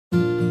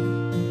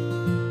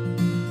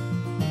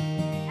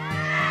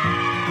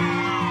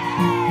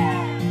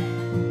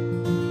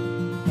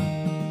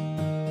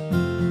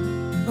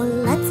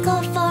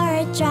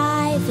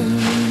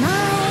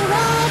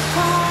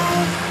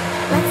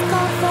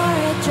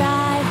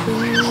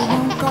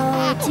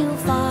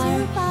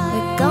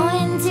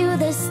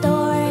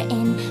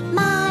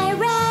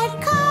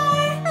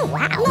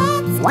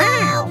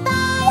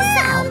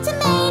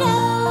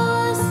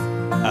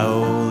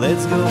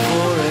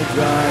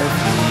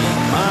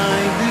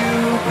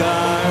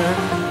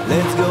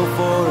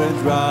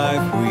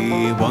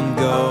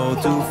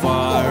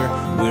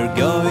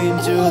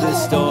the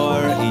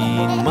store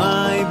in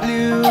my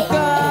blue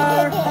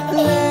car.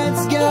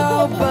 Let's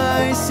go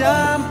buy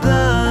some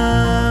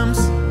plums.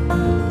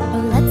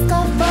 Let's go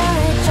for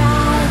a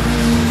drive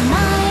in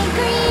my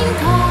green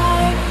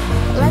car.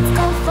 Let's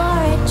go for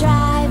a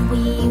drive,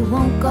 we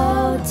won't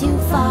go too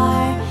far.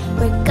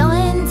 We're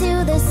going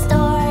to the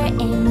store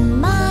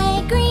in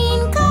my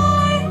green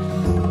car.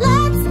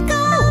 Let's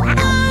go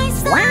buy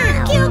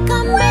some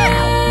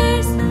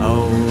cucumbers.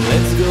 Oh,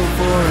 let's go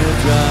for a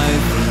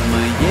drive in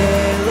my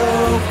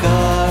yellow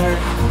car.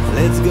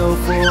 Let's go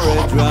for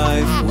a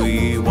drive,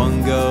 we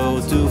won't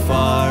go too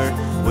far.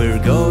 We're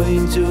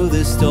going to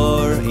the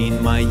store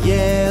in my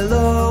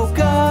yellow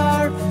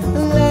car.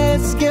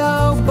 Let's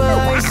go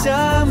buy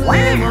some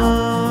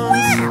lemons.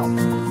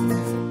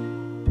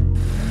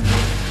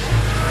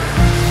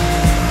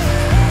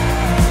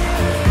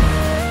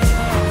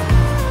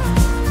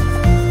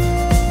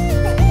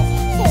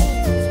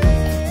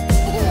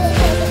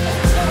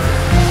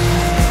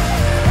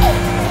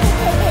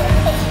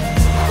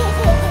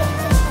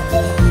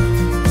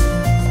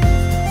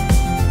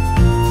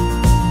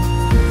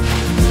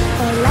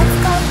 Let's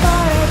go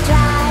for a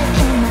drive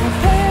in my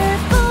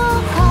purple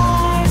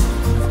car.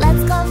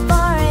 Let's go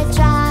for a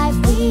drive,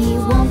 we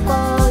won't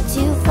go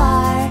too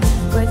far.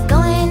 We're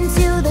going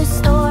to the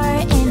store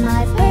in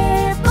my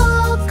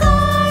purple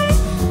car.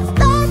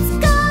 Let's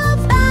go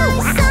buy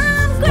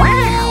some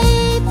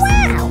grapes.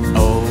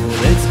 Oh,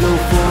 let's go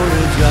for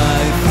a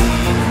drive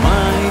in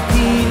my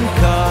pink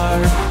car.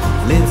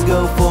 Let's go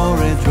for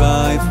a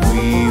drive,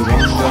 we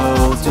won't go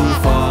too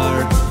far.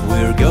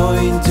 We're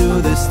going to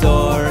the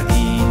store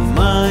in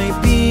my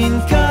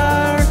pink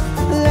car.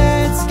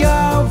 Let's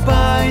go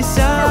buy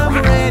some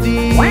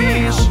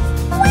radish.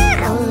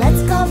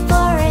 Let's go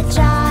for a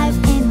drive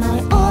in my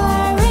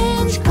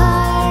orange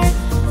car.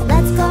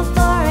 Let's go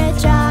for a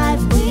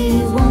drive,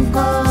 we won't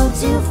go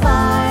too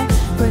far.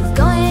 We're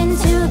going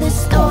to the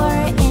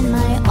store in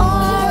my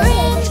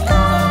orange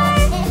car.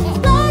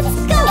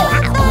 Let's go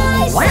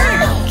buy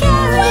some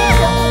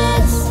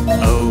carrots.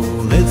 Oh,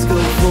 let's go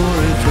for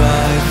a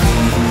drive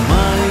in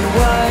my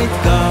white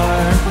car.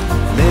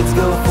 Let's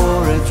go for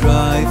a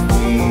drive,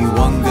 we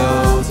won't go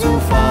too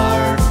far.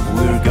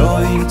 We're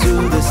going to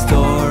the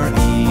store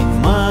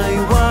in my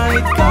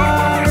white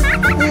car.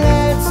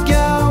 Let's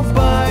go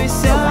buy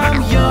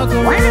some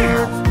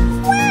yogurt.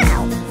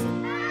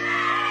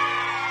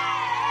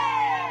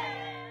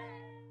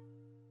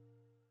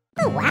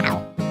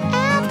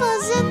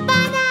 Apples and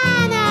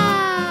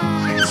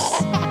bananas.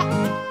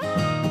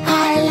 I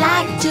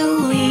like to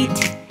eat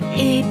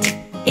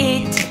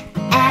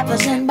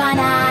apples and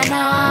bananas.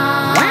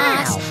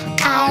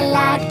 I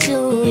like to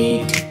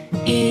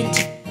eat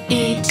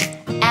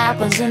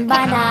apples and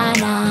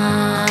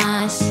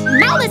bananas.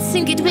 Now let's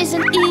sing it with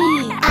an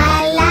E.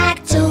 I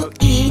like to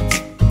eat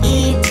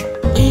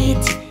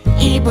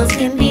apples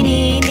and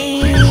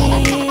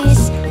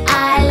bananas.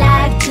 I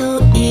like to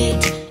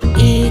eat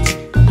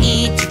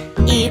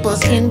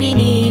apples and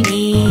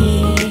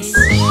bananas.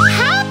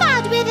 How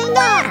about with an O?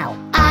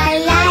 I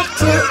like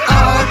to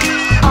eat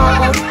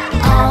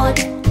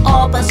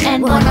apples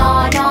and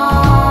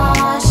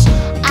bananas.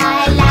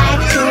 I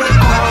like to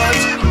eat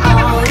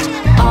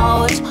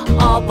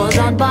apples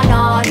and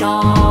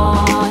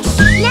bananas.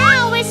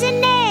 Now it's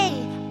an A.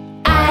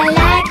 I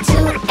like to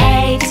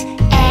eat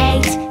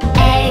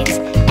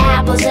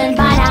apples and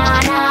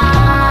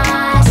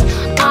bananas.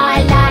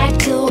 I like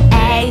to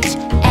eat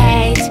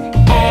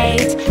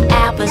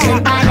apples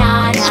and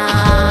bananas.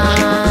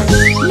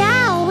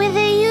 Now with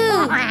a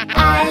U.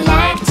 I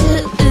like to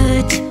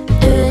eat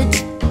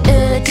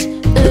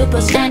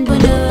apples and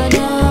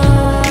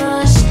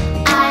bananas.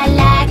 I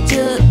like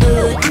to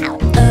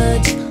eat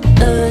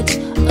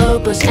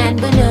apples and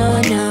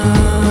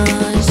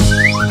bananas.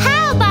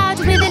 How about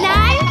with an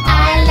I?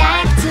 I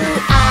like to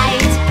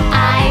eat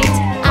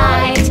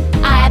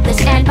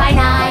apples and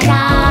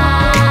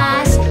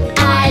bananas. I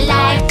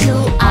like to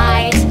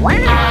eat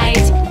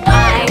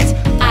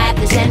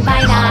apples and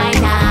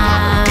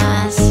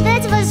bananas.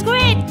 That was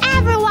great,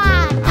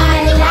 everyone!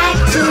 I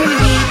like to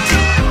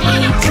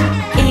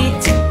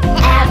eat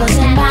apples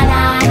and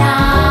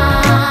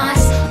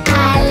bananas. I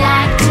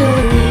like to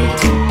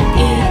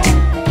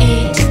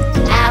eat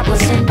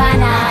apples and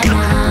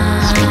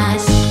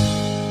bananas.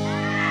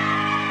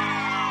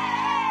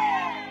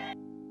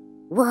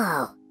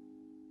 Whoa.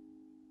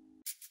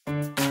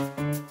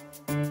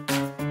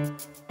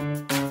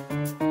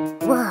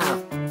 Whoa.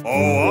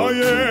 Oh, I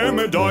am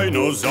a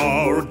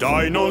dinosaur,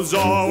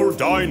 dinosaur,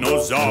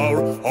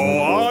 dinosaur. Oh,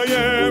 I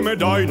am a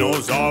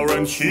dinosaur,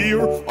 and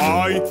here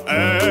I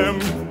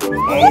am.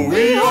 Oh,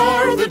 we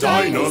are the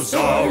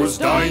dinosaurs,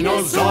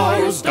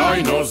 dinosaurs,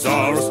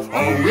 dinosaurs.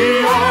 Oh,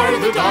 we are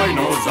the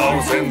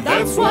dinosaurs, and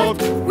that's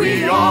what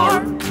we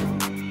are.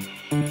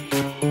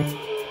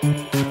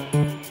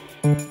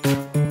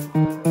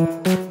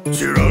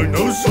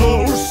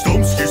 Tyrannosaurus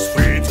stomps his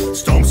feet,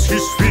 stomps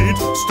his feet,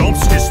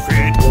 stomps his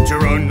feet.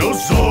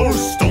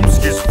 Tyrannosaurus stomps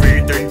his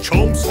feet and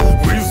chomps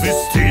with his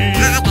teeth.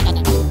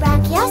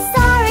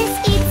 Brachiosaurus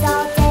eats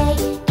all day,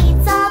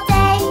 eats all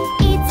day,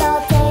 eats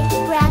all day.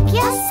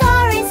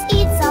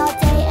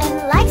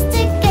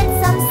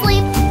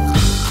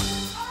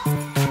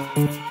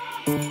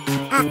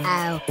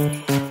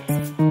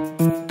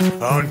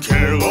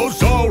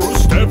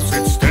 Ankylosaurus taps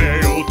its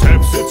tail,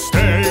 taps its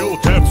tail,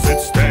 taps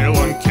its tail.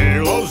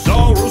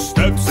 Ankylosaurus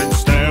taps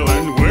its tail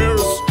and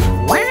wears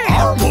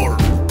armor.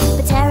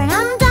 The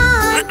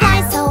pteranodon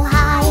flies so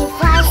high,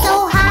 flies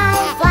so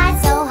high,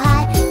 flies so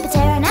high. The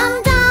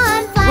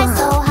pteranodon flies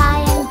so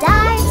high and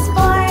dives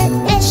for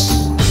fish.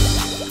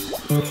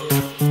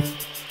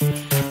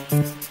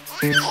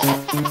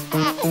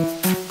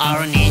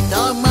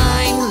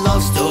 Ornithomime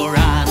loves to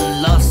run,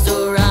 loves to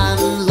run,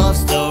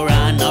 loves to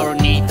run.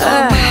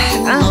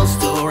 Ornithomime loves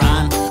to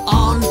run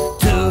on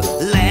two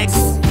legs.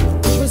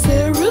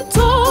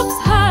 Triceratops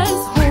has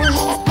horns,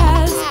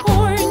 has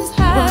horns,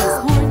 has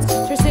horns.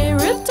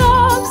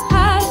 Triceratops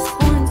has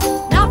horns,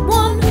 not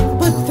one,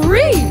 but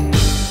three.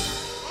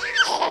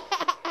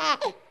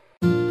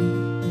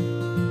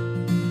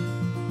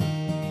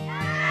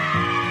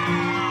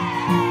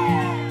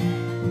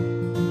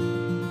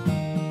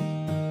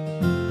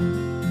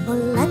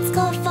 Well, let's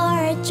go for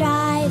a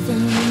drive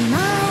in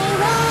my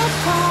red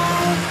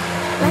car.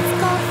 Let's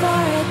go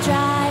for a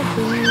drive,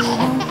 we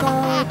won't go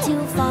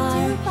too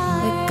far.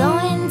 We're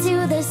going to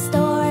the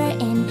store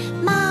in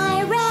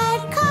my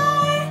red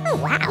car.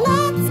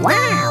 Let's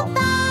go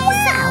buy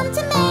some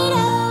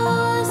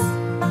tomatoes.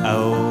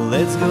 Oh,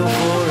 let's go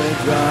for a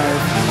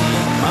drive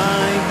in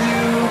my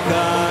blue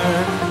car.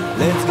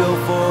 Let's go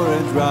for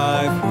a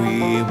drive, we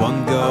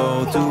won't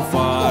go too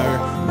far.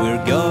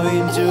 We're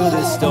going to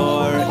the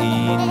store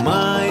in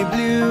my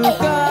blue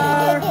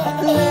car.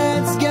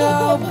 Let's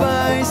go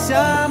buy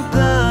some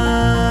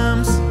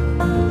plums.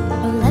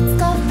 Well, let's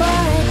go for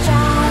a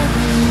drive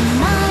in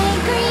my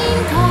green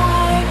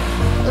car.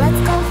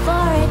 Let's go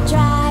for a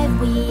drive,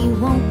 we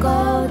won't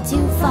go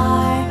too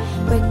far.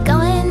 We're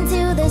going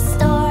to the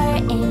store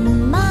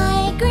in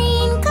my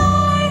green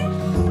car.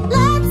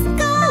 Let's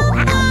go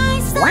buy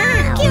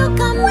some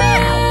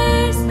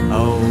cucumbers.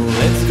 Oh,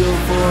 let's go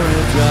for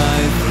a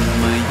drive in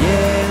my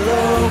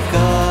yellow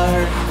car.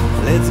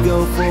 Let's go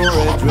for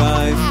a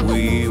drive,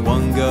 we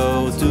won't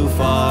go too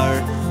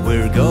far.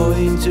 We're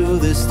going to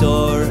the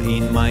store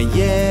in my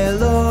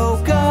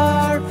yellow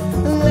car.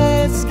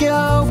 Let's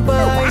go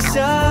buy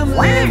some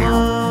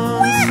lemons.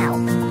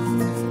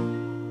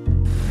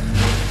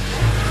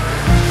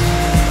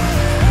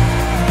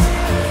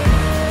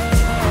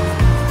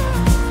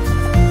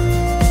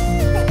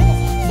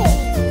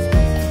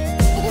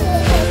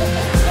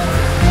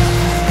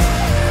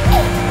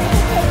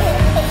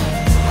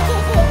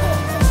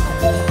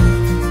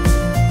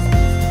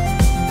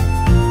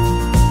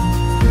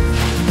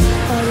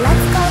 Oh,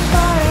 let's go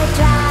for a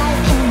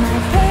drive in my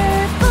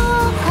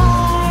purple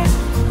car.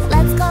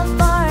 Let's go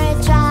for a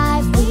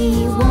drive, we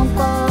won't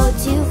go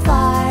too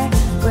far.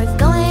 We're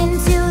going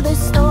to the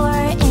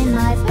store in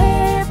my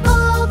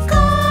purple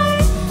car.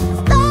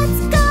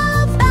 Let's go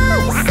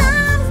buy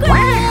some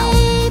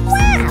grapes.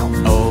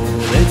 Oh,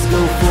 let's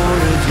go for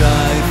a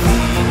drive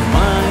in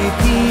my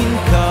pink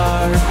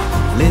car.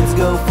 Let's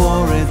go for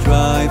a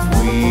drive,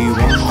 we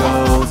won't go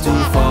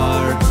too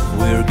far.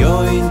 We're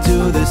going to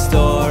the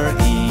store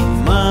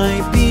in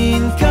my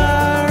pink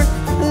car.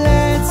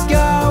 Let's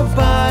go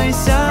buy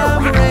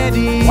some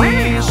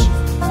radish.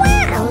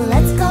 Oh,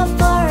 let's go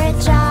for a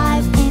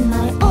drive in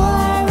my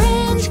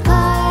orange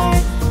car.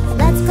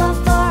 Let's go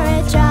for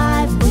a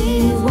drive,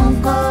 we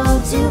won't go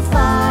too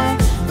far.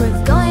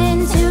 We're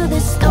going to the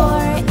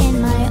store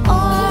in my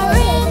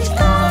orange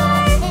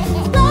car.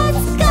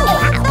 Let's go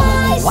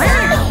buy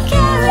some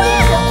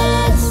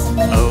carrots.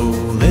 Oh,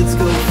 let's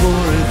go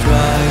for a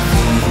drive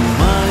in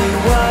my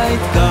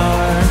white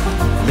car.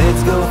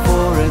 Let's go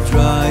for a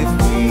drive,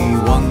 we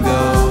won't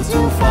go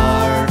too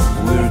far.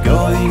 We're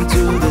going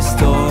to the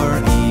store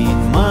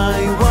in my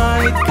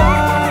white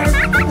car.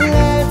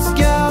 Let's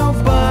go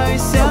buy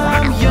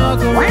some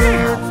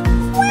yogurt.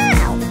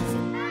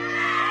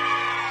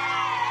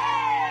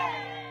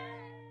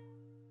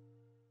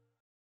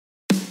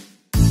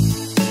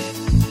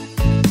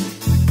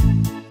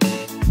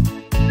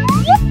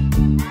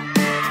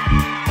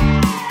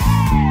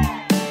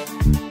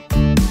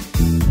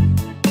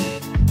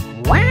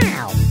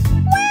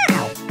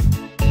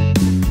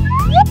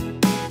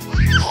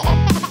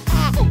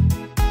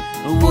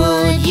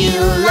 Would you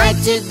like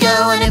to go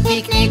on a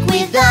picnic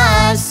with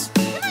us?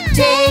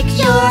 Take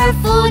your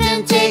food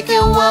and take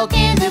a walk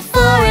in the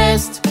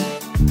forest.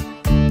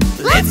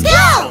 Let's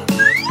go!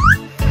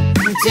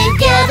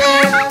 Together,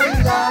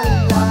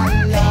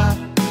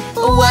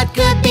 what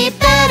could be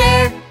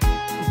better?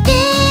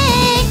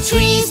 Big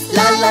trees,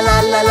 la la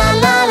la la la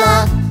la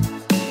la.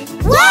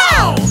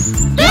 Wow!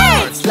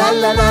 Birds, la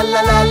la la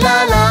la la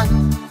la la.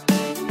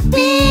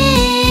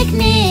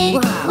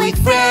 Picnic with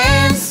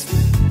friends,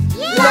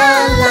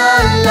 la la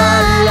la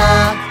la.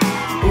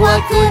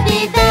 What could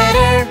be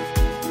better?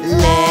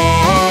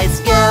 Let's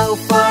go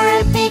for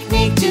a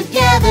picnic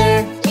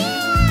together.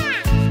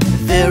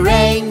 The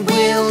rain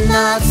will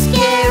not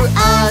scare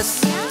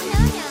us.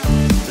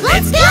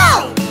 Let's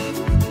go!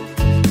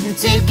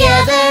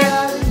 Together,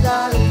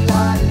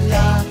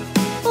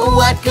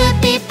 what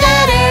could be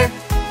better?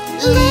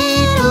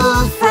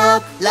 Little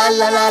frog, La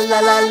la la la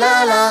la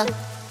la la.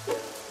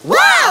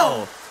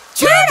 Wow!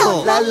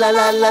 Turtle! La la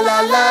la la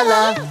la la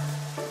la.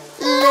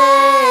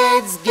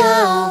 Let's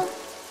go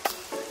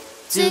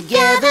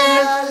together.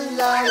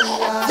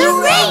 The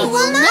rain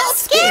will not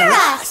scare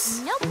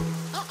us. Nope.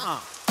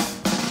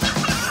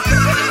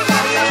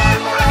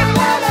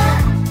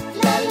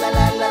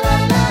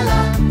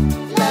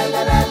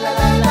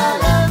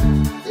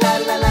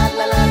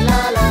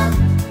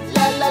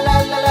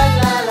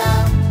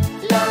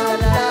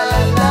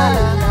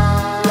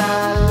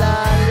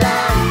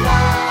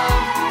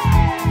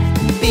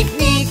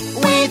 Picnic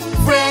with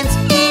friends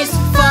is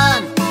fun.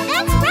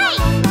 That's right.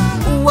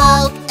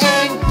 Walk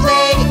and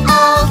play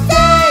all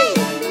day.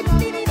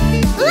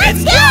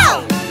 Let's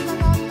go.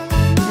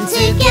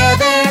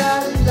 Together.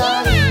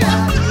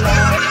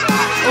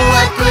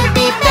 What could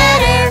be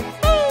better?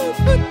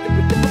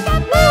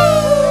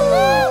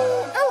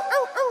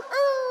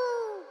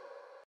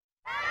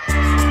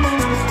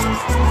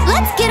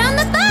 Let's get on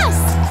the bus.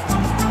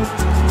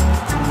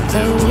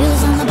 The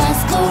wheels on the bus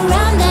go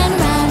round and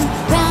round,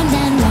 round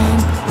and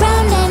round,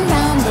 round and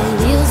round. The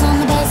wheels on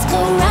the bus go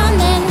round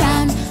and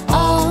round,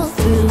 all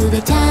through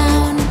the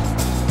town.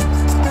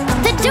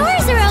 The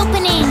doors are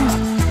opening.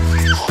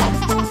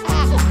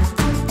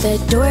 The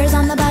doors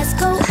on the bus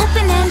go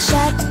open and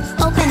shut,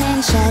 open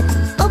and shut,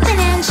 open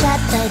and shut.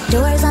 The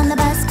doors on the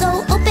bus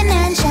go open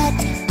and shut,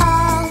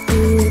 all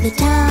through the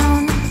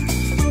town.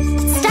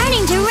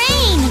 Starting to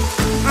rain.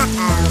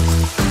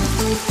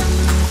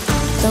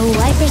 The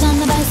wipers on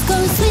the bus go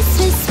swish,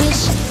 swish,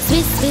 swish,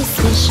 swish, swish,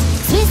 swish,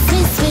 swish,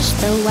 swish, swish.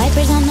 The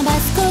wipers on the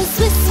bus go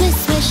swish, swish,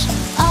 swish,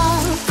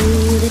 all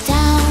through the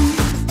town.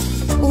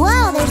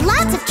 Whoa, there's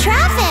lots of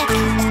traffic.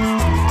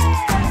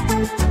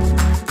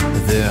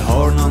 The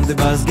horn on the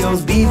bus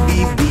goes beep,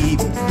 beep,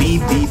 beep,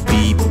 beep, beep,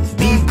 beep,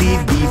 beep,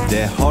 beep, beep.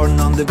 The horn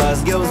on the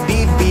bus goes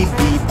beep, beep,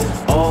 beep,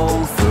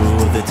 all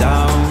through the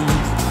town.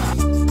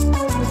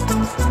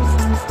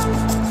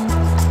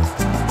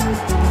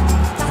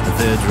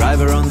 The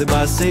driver on the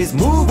bus says,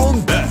 move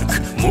on back,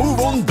 move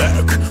on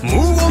back,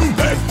 move on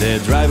back. The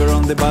driver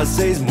on the bus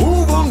says,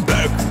 move on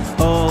back,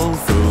 all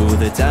through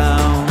the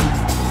town.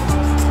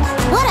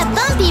 What a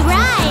bumpy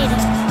ride.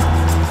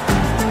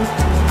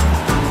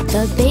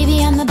 The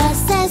baby on the bus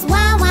says,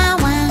 wah, wah,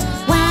 wah,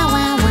 wah,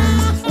 wah, wah,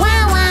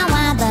 wah, wah,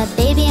 wah. The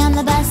baby on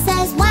the bus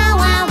says, wah,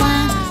 wah,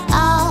 wah,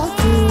 all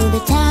through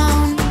the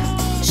town.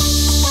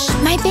 Shh,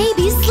 my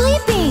baby's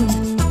sleeping.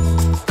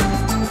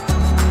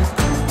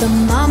 The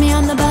mommy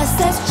on the bus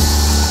says,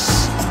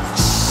 shh,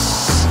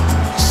 shh,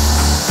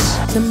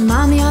 shh. The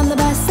mommy on the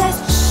bus says,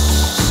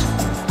 shh,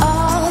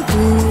 all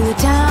through the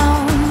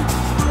town.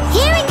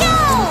 Here we go!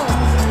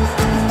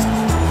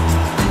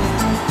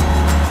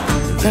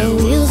 The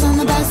wheels on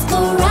the bus go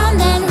round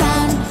and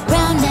round,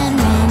 round and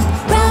round,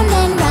 round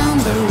and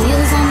round. The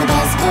wheels on the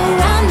bus go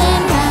round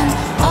and round,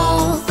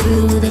 all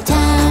through the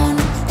town,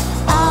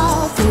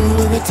 all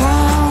through the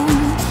town,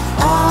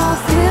 all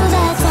through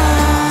the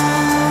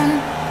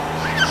town.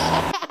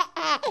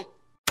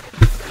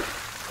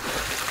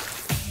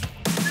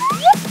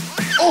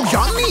 Oh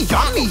yummy,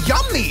 yummy,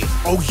 yummy.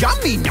 Oh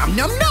yummy, nom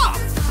nom nom.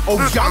 Oh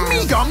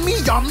yummy, yummy,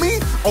 yummy.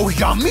 Oh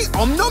yummy,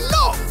 nom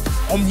nom.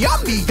 Oh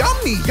yummy,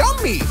 yummy,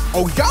 yummy.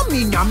 Oh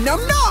yummy, nom nom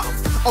nom.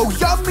 Oh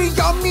yummy,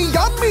 yummy,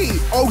 yummy.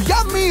 Oh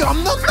yummy,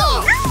 nom nom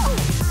nom.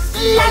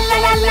 La la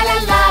la la la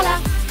la la.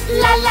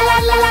 La la la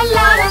la la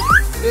la la.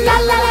 La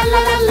la la la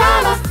la la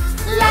la.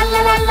 La la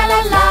la la la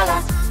la la.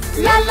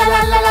 La la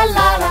la la la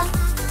la la.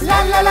 La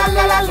la la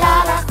la la la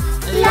la.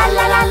 La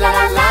la la la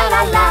la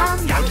la la.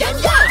 Yum yum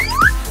yum.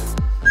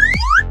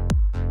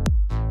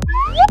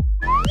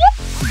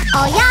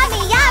 Oh yummy,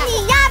 yummy,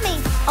 yummy.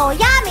 Oh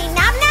yummy,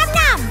 nom nom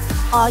nom.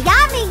 Oh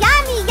yummy,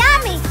 yummy,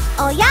 yummy.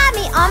 Oh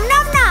yummy, nom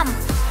nom.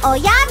 Oh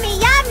yummy,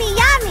 yummy,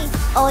 yummy.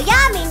 Oh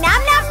yummy,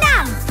 nom nom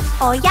nom.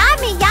 Oh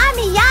yummy,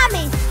 yummy,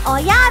 yummy. Oh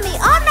yummy,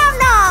 nom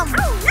nom.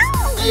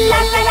 La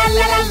la la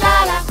la la la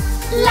la.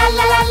 La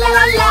la la la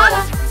la la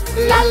la.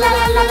 La la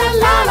la la la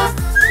la la.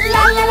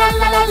 La la la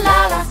la la la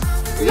la.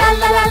 La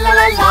la la la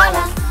la la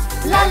la.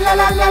 La la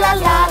la la la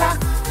la la.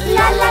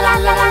 La la la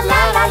la la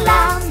la la.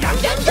 Yum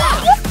yum yum.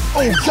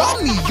 Oh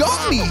yummy,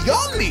 yummy,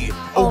 yummy.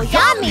 Oh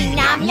yummy,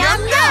 nom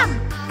nom nom.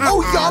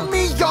 Oh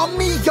yummy,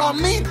 yummy,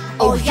 yummy.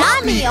 Oh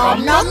yummy, nom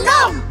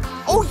nom.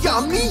 Oh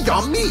yummy,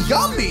 yummy,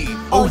 yummy.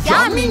 Oh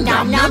yummy,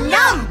 nom nom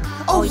nom.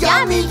 Oh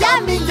yummy,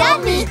 yummy,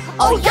 yummy.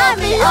 Oh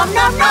yummy, nom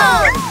nom.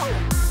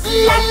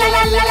 La la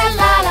la la la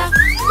la la.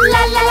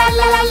 La la la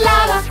la la la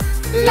la.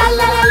 La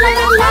la la la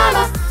la la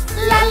la.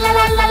 La la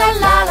la la la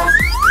la la.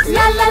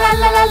 La la la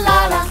la la la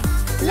la.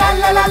 La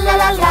la la la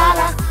la la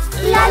la.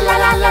 La la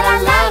la la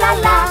la la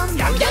la.